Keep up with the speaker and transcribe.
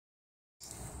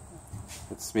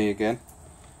It's me again,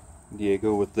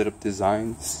 Diego with Lit Up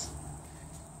Designs,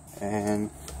 and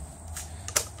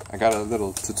I got a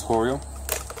little tutorial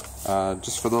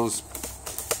just for those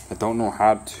that don't know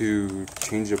how to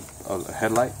change a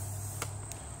headlight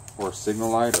or a signal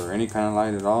light or any kind of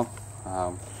light at all.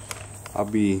 I'll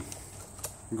be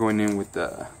going in with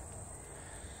the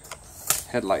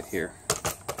headlight here.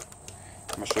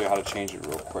 I'm gonna show you how to change it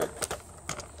real quick.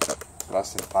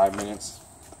 Less than 5 minutes.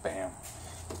 Bam.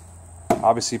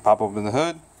 Obviously, pop open the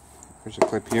hood. There's a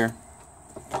clip here.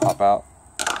 Pop out.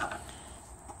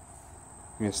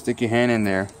 You're gonna stick your hand in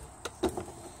there.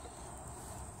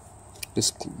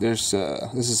 This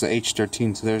is a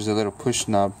H13, so there's a little push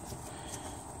knob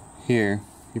here.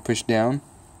 You push down,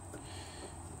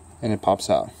 and it pops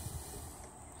out.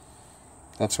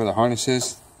 That's where the harness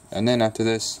is. And then after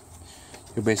this,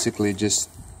 you basically just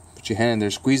put your hand in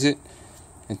there, squeeze it,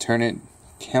 and turn it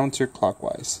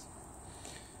counterclockwise.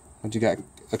 Once you got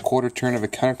a quarter turn of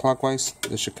it counterclockwise,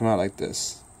 this should come out like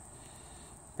this.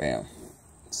 Bam.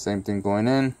 Same thing going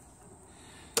in.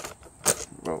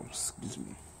 Oh, excuse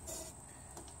me.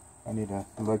 I need a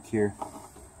look here.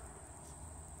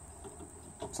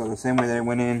 So the same way that it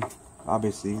went in,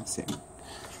 obviously, same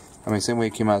way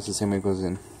it came out, it's the same way it goes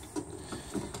in.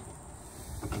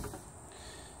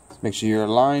 Make sure you're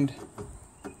aligned,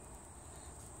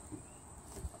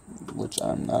 which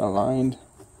I'm not aligned.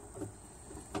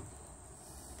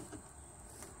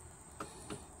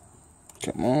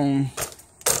 Come on.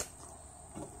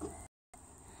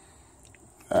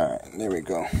 Alright, there we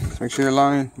go. Make sure you're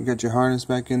aligned. You got your harness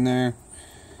back in there.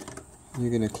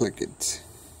 You're gonna click it.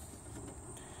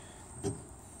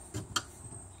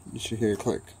 You should hear it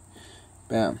click.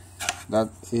 Bam. That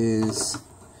is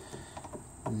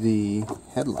the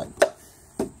headlight.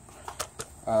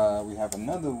 We have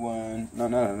another one. No,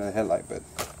 not another headlight, but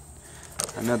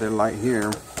another light here.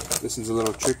 This is a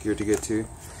little trickier to get to.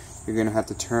 You're gonna have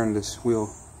to turn this wheel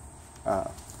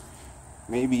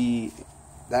maybe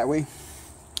that way,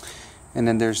 and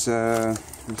then there's let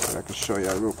me see if I can show you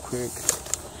real quick.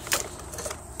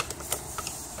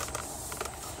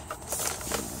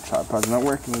 Tripod's not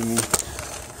working with me.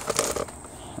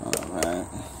 Alright,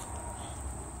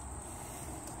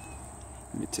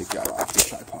 let me take that off the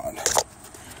tripod.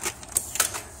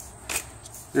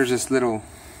 There's this little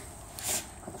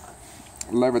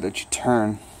lever that you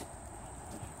turn.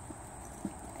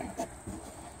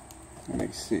 Let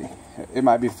me see. It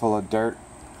might be full of dirt.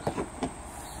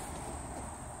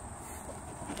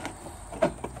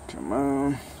 Come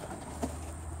on.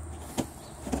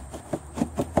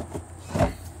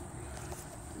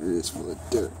 It is full of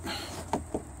dirt.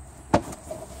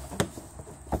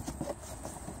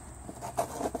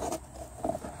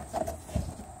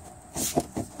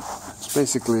 So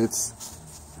basically, it's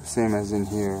the same as in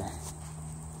here.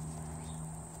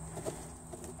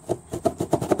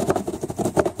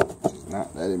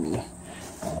 Not letting me.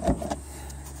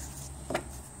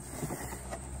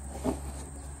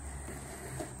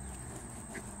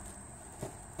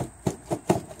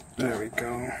 There we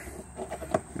go.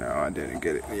 No, I didn't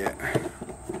get it yet.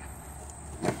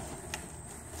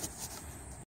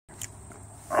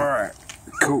 Alright,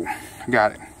 cool.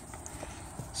 Got it.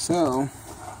 So,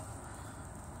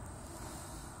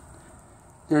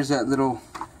 there's that little,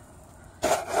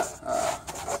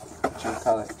 what you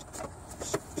call it?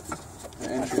 The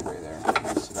entryway there. Let me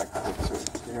see if I can get to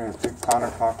it. You're going to pick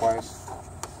counterclockwise.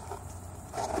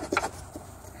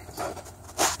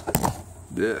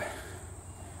 Yeah. You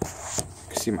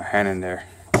can see my hand in there.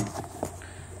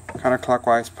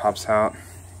 Counterclockwise, pops out.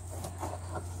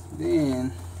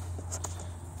 Then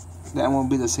that one will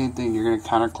be the same thing. You're going to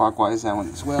counterclockwise that one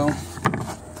as well.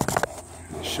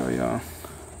 Let me show y'all.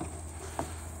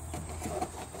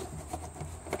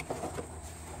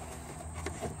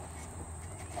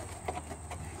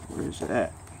 Where's it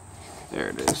at? There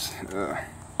it is.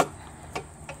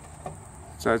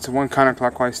 So it's a one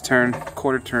counterclockwise turn,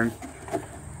 quarter turn,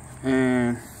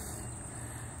 and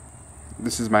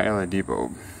this is my LED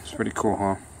bulb. It's pretty cool,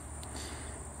 huh?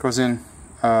 Goes in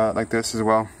like this as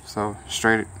well, so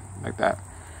straight like that,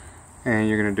 and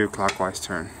you're gonna do a clockwise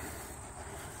turn.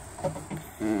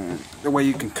 And the way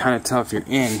you can kind of tell if you're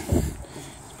in is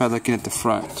by looking at the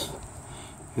front.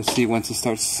 You'll see once it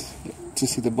starts to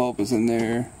see the bulb is in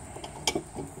there.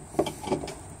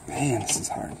 Man, this is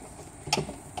hard.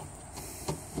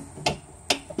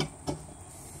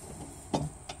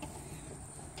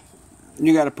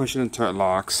 You gotta push it until it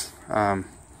locks. My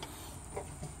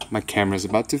camera's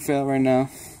about to fail right now,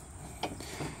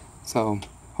 so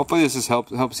hopefully this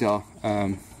helps y'all.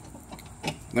 Let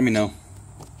me know.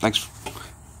 Thanks.